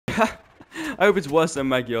I hope it's worse than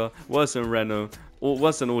Magyar, worse than Reno, or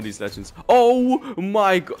worse than all these legends. Oh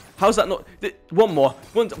my god. How's that not? One more.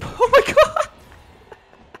 Oh my god.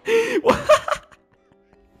 What?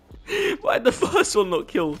 Why did the first one not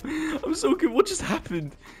kill? I'm so good. What just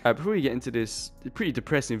happened? Before we get into this pretty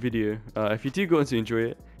depressing video, if you do go on to enjoy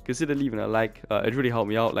it, consider leaving a like. It really helped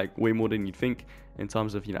me out, like way more than you'd think in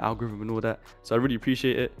terms of, you know, algorithm and all that. So I really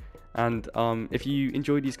appreciate it. And if you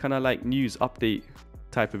enjoy these kind of like news update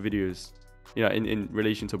type of videos, you know, in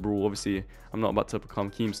relation to Brawl, obviously I'm not about to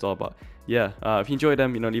become Keemstar, but yeah, if you enjoy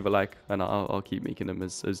them, you know, leave a like, and I'll keep making them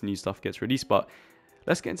as new stuff gets released. But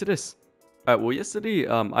let's get into this. Well, yesterday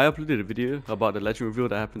I uploaded a video about the legend reveal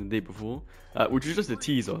that happened the day before, which was just a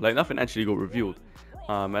teaser, like nothing actually got revealed.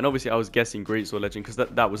 And obviously I was guessing Greatsword legend because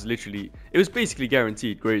that was literally, it was basically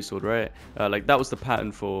guaranteed Greatsword, right? Like that was the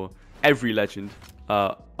pattern for every legend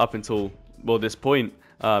up until, well, this point,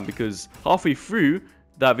 because halfway through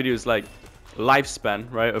that video's like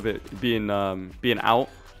lifespan, right, of it being up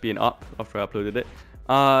after I uploaded it.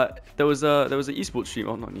 There was an esports stream,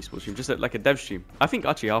 oh not an esports stream, just like a dev stream. I think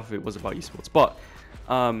actually half of it was about esports, but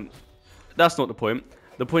that's not the point.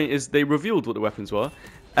 The point is they revealed what the weapons were,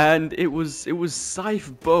 and it was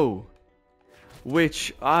Scythe bow,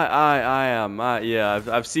 which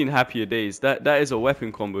I've seen happier days. That is a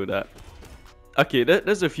weapon combo that, okay,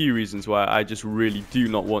 there's a few reasons why I just really do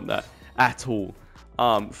not want that at all.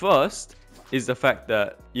 First is the fact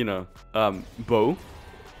that, you know, bow.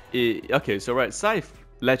 Okay, so right, Scythe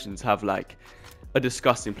legends have like a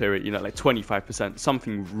disgusting play rate, you know, like 25%,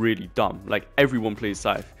 something really dumb. Like everyone plays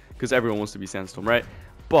Scythe because everyone wants to be Sandstorm, right?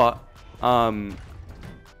 But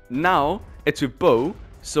now it's with bow,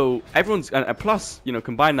 so everyone's, and plus, you know,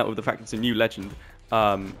 combine that with the fact it's a new legend,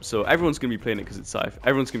 so everyone's gonna be playing it because it's Scythe,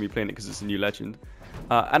 everyone's gonna be playing it because it's a new legend,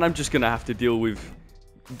 and I'm just gonna have to deal with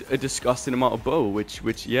a disgusting amount of bow, which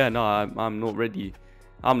yeah, no, I'm not ready.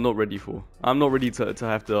 I'm not ready for. I'm not ready to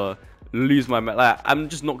have to lose my... Like, I'm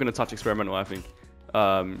just not going to touch Experimental, I think.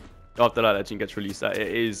 After that legend gets released. It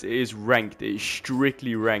is ranked. It is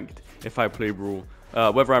strictly ranked if I play Brawl.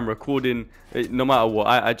 Whether I'm recording, no matter what,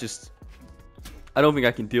 I don't think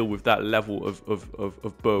I can deal with that level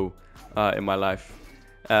of bow in my life.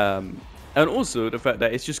 And also the fact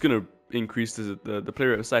that it's just going to increase the play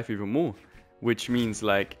rate of Scythe even more. Which means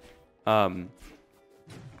like...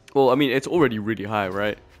 well, I mean, it's already really high,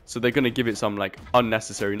 right? So they're going to give it some, like,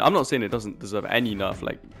 unnecessary... I'm not saying it doesn't deserve any nerf.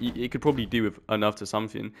 Like, it could probably do with a nerf to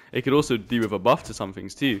something. It could also do with a buff to some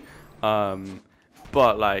things, too.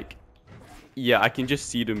 But, like, yeah, I can just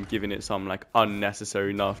see them giving it some, like,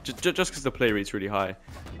 unnecessary nerf. Just because the play rate's really high.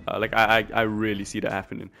 Like, I really see that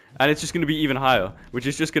happening. And it's just going to be even higher, which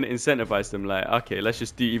is just going to incentivize them, like, okay, let's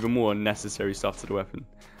just do even more unnecessary stuff to the weapon.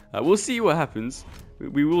 We'll see what happens.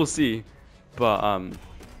 We will see. But,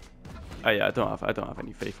 yeah, I don't have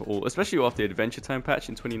any faith at all, especially after the Adventure Time patch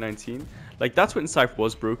in 2019. Like, that's when Scythe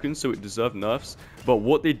was broken, so it deserved nerfs. But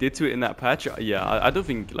what they did to it in that patch, yeah, I don't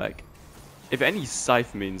think, like, if any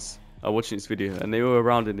Scythe mains are watching this video and they were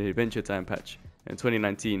around in the Adventure Time patch in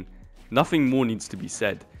 2019, nothing more needs to be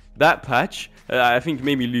said. That patch, I think,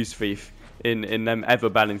 made me lose faith in them ever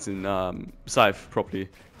balancing Scythe properly.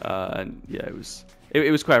 And yeah,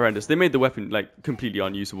 it was quite horrendous. They made the weapon like completely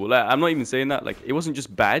unusable. Like, I'm not even saying that. Like, it wasn't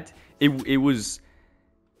just bad. It was,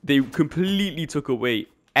 they completely took away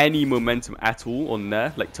any momentum at all on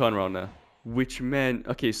Nair, like turnaround Nair. Which meant,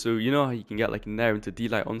 okay, so you know how you can get like Nair into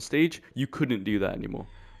D-Light on stage? You couldn't do that anymore.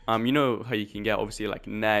 You know how you can get obviously like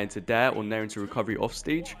Nair into Dare or Nair into recovery off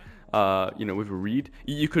stage, you know, with a read.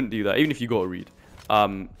 You couldn't do that even if you got a read.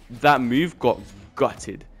 That move got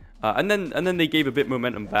gutted, and then they gave a bit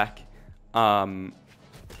momentum back.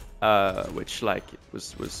 Which like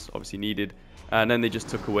was obviously needed, and then they just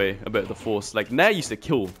took away a bit of the force. Like Nair used to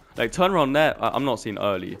kill, like turnaround Nair. I'm not saying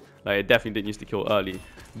early, like it definitely didn't used to kill early,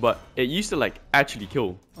 but it used to like actually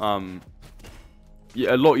kill.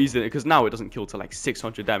 Yeah, a lot easier because now it doesn't kill to like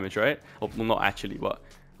 600 damage, right? Well, not actually, but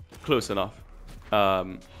close enough.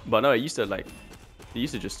 But no, it used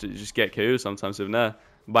to just get KO sometimes with Nair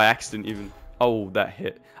by accident even. Oh, that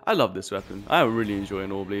hit! I love this weapon. I'm really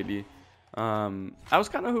enjoying Orb lately. I was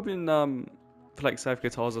kind of hoping for like Scythe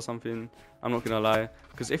guitars or something. I'm not gonna lie,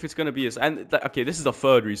 because if it's gonna be okay, this is the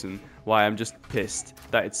third reason why I'm just pissed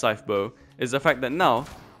that it's Scythe bow, is the fact that now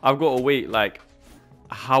I've got to wait like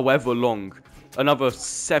however long, another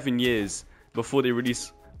 7 years before they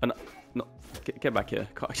release an... No, get back here.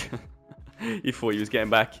 He thought he was getting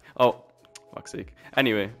back. Oh, fuck's sake.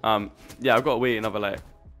 Anyway, yeah, I've got to wait another like,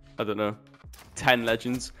 I don't know, 10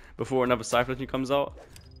 legends before another Scythe legend comes out.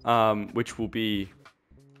 Which will be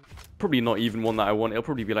Probably not even one that I want. It'll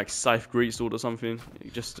probably be like Scythe Greatsword or something.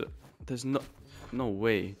 Just there's no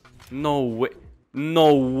way. No way.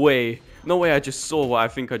 No way. No way I just saw what I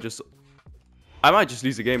think I just... I might just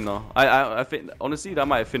lose the game now. I think, honestly, that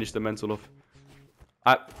might have finished the mental off.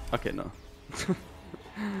 Okay, no.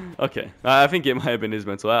 Okay. I think it might have been his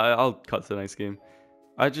mental. I'll cut to the next game.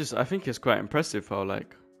 I think it's quite impressive how,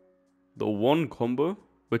 like, the one combo,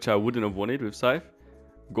 which I wouldn't have wanted with Scythe,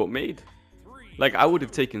 got made. Like, I would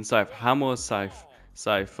have taken Scythe Hammer, Scythe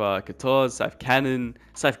Katars, Scythe Cannon,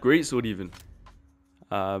 Scythe Greatsword even.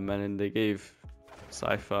 And then they gave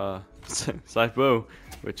Scythe, Scythe Bow,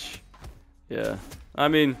 which, yeah. I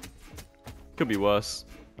mean, could be worse,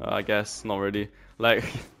 I guess. Not really. Like,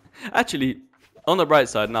 actually, on the bright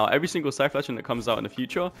side now, every single Scythe legend that comes out in the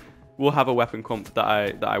future will have a weapon comp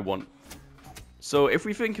that I want. So if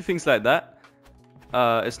we think of things like that,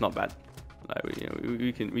 it's not bad. Like,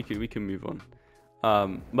 we can move on.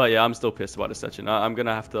 But yeah, I'm still pissed about this legend. I'm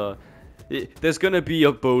gonna have to. There's gonna be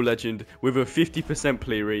a bow legend with a 50%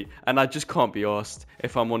 play rate, and I just can't be asked.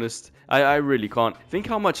 If I'm honest, I really can't. Think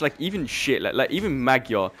how much, like, even shit, like even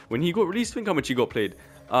Magyar, when he got released, think how much he got played.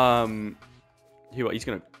 He's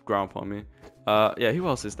gonna ground pound me. Yeah, who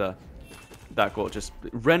else is there that got just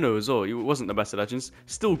Reno as well? He wasn't the best of legends,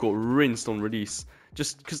 still got rinsed on release,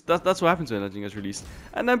 just because that's what happens when a legend gets released.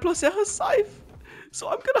 And then plus it has Scythe, so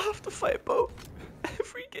I'm gonna have to fight both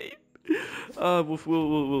every game.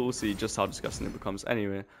 We'll see just how disgusting it becomes.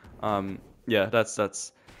 Anyway, yeah,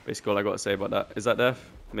 that's basically all I got to say about that. Is that death?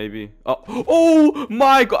 Maybe. Oh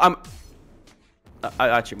my god! I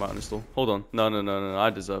actually might uninstall. Hold on. No. I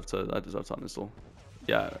deserve to uninstall.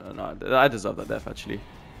 Yeah, no, I deserve that death actually.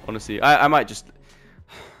 Honestly, I might just.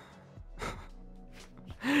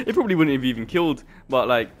 It probably wouldn't have even killed, but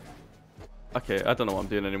like, okay, I don't know what I'm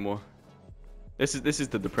doing anymore. This is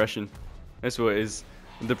the depression. That's what it is.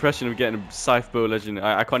 The depression of getting a Scythe Bow legend.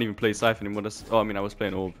 I can't even play Scythe anymore. I mean, I was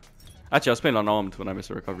playing Orb. Actually, I was playing unarmed when I missed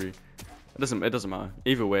a recovery. It doesn't matter.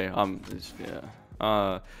 Either way,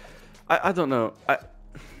 yeah. I don't know.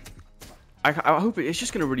 I hope it's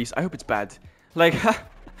just gonna release. I hope it's bad. Like, I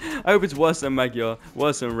hope it's worse than Magyar,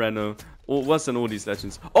 worse than Reno, or worse than all these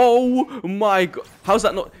legends. Oh my god! How's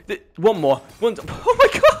that not? One more. Oh my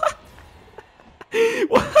god!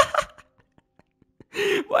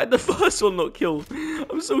 Why did the first one not kill?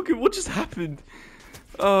 I'm so good. What just happened?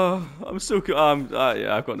 I'm so good.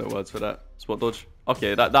 Yeah, I've got no words for that. Spot dodge.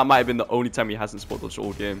 Okay, that might have been the only time he hasn't spot dodged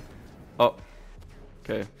all game. Oh,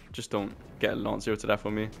 okay. Just don't get Lance 0 to death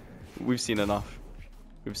on me. We've seen enough.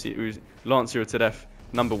 We've Lance 0 to death.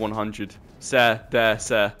 Number 100.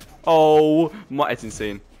 Sir. Oh my, it's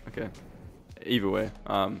insane. Okay. Either way,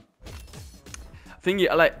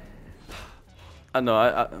 thingy, like, I know,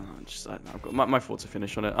 I've got my thoughts are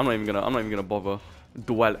finished on it. I'm not even gonna bother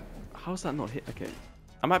dwell. How's that not hit? Okay,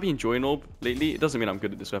 I might be enjoying Orb lately. It doesn't mean I'm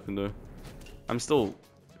good at this weapon though. I'm still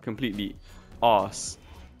completely arse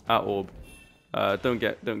at Orb. Don't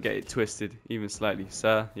get it twisted even slightly,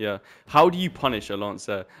 sir. Yeah. How do you punish a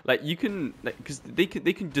Lancer? Like, you can, like, because they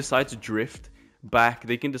can decide to drift back.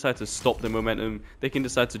 They can decide to stop the momentum. They can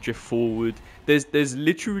decide to drift forward. There's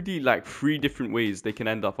literally like 3 different ways they can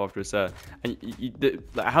end up after a set. And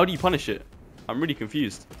like, how do you punish it? I'm really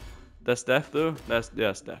confused. That's death though. That's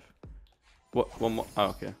death. What? One more? Oh,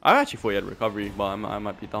 okay. I actually thought he had recovery, but I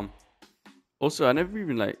might be dumb. Also, I never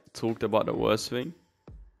even like talked about the worst thing.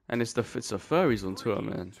 And it's the furries on tour,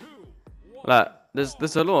 man. Like,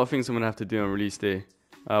 there's a lot of things I'm gonna have to do on release day.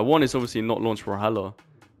 One is obviously not launch Brawlhalla.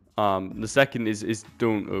 The second is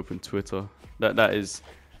don't open Twitter. That's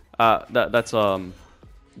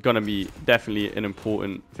gonna be definitely an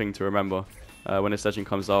important thing to remember when this legend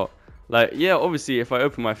comes out. Like, yeah, obviously if I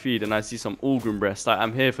open my feed and I see some Ulgrim breast,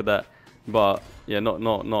 I'm here for that. But yeah, not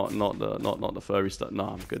the furry stuff.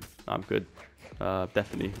 No, I'm good.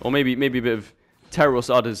 Definitely. Or maybe a bit of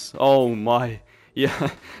Terros others. Oh my. Yeah.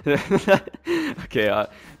 Okay,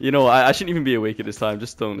 you know, I shouldn't even be awake at this time.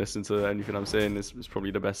 Just don't listen to anything I'm saying. This is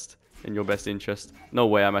probably the best in your best interest. No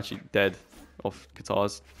way I'm actually dead off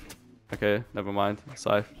Katars. Okay, never mind.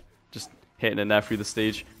 Scythe. Just hitting in there through the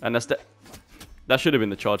stage. And that should have been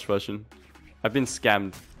the charged version. I've been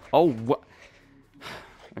scammed. Oh, what?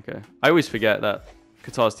 Okay. I always forget that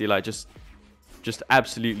Katars D like just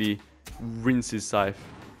absolutely rinses Scythe.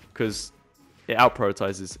 Because it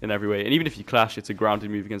out-prioritizes in every way. And even if you clash, it's a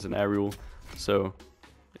grounded move against an aerial. So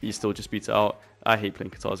he still just beats it out. I hate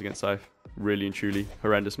playing Katars against Scythe. Really and truly.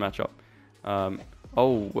 Horrendous matchup.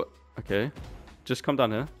 Oh, okay. Just come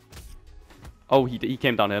down here. Oh, he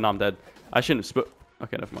came down here and I'm dead. I shouldn't have split.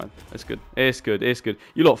 Okay, never mind. It's good. It's good.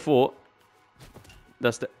 You lot fought.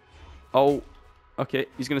 That's the... Oh, Okay,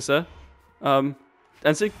 he's gonna sir.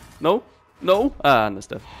 Dancing? No? No? Ah, and that's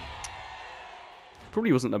death.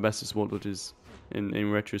 Probably wasn't the best of small dodges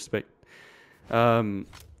in retrospect. But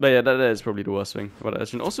yeah, that is probably the worst thing about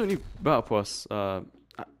that. And also, new battle pass.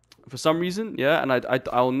 For some reason, yeah, and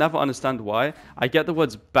I'll never understand why. I get the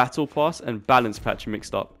words battle pass and balance patch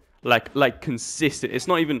mixed up. Like consistent. It's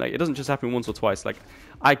not even like it doesn't just happen once or twice. Like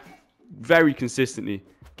I very consistently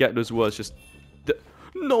get those words just.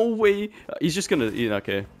 No way. He's just gonna. You know,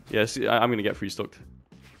 okay. Yes, I'm gonna get free stocked.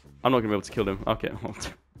 I'm not gonna be able to kill him. Okay.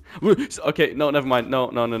 Okay. No, never mind. No.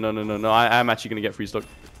 I am actually gonna get free stocked.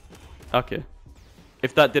 Okay.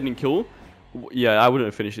 If that didn't kill, yeah, I wouldn't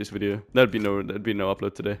have finished this video. There'd be no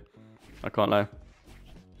upload today. I can't lie.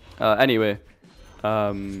 Anyway,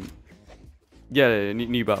 yeah,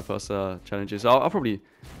 new battle pass challenges. I'll probably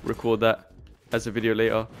record that as a video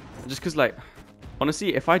later. Just because, like,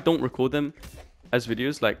 honestly, if I don't record them as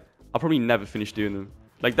videos, like, I'll probably never finish doing them.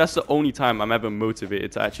 Like, that's the only time I'm ever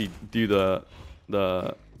motivated to actually do the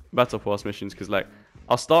battle pass missions. Because, like,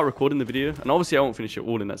 I'll start recording the video, and obviously I won't finish it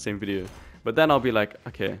all in that same video. But then I'll be like,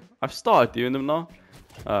 okay, I've started doing them now,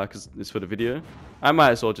 because it's for the video. I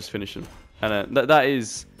might as well just finish them. And that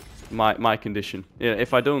is my condition. Yeah,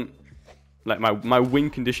 if I don't, like my win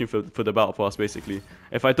condition for the battle pass, basically.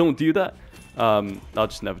 If I don't do that, I'll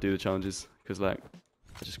just never do the challenges, because like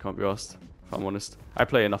I just can't be asked. If I'm honest, I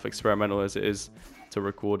play enough experimental as it is to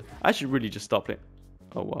record. I should really just stop playing.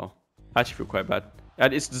 Oh wow, I actually feel quite bad,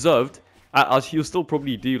 and it's deserved. He'll still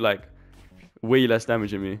probably do like way less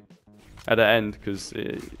damage than me at the end, because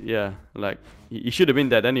yeah, like he should have been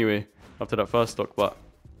dead anyway after that first stock, but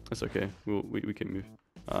it's okay. We can move.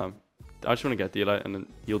 I just want to get daylight, and then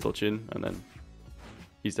he'll dodge in, and then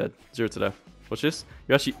he's dead. 0 to death. Watch this.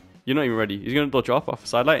 You're not even ready. He's gonna dodge off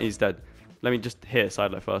sidelight, and he's dead. Let me just hit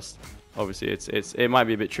sidelight first. Obviously, it might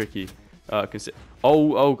be a bit tricky. Okay.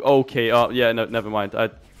 Yeah, no, never mind. I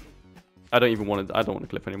don't even want to. I don't want to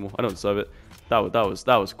clip anymore. I don't deserve it. That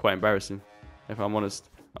was quite embarrassing, if I'm honest.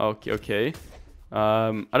 Okay.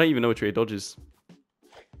 I don't even know which way he dodges.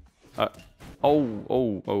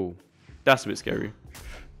 Oh. That's a bit scary.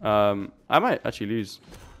 I might actually lose.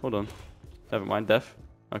 Hold on. Never mind. Death.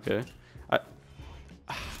 Okay.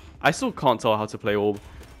 I still can't tell how to play orb,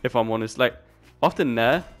 if I'm honest. Like, often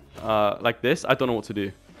there, like this, I don't know what to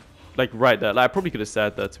do. Like, right there. Like, I probably could have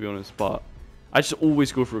said that, to be honest, but I just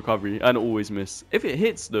always go for recovery and always miss. If it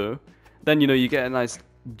hits, though, then, you know, you get a nice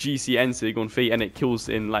GC Ensig on Fate, and it kills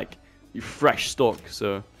in, like, fresh stock.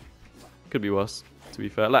 So, could be worse, to be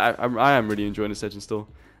fair. Like, I am really enjoying this legend still.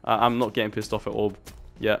 I'm not getting pissed off at orb.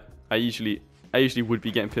 Yeah, I usually would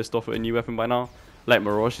be getting pissed off at a new weapon by now, like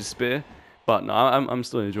Mirage's Spear. But no, I'm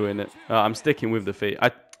still enjoying it. I'm sticking with the Fate.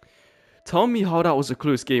 Tell me how that was a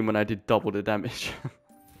close game when I did double the damage.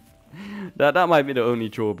 that might be the only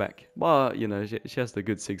drawback. But, you know, she has the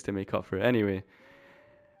good Sigs to make up for it. Anyway,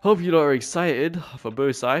 hope you lot are excited for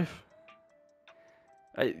both Scythe.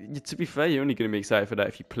 To be fair, you're only going to be excited for that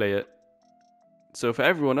if you play it. So for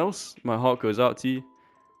everyone else, my heart goes out to you.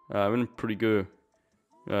 I'm in pretty good.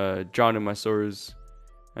 Drowning my sorrows.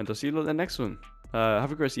 And I'll see you lot in the next one.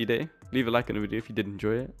 Have a great day. Leave a like on the video if you did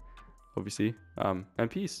enjoy it, obviously. And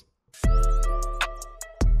peace.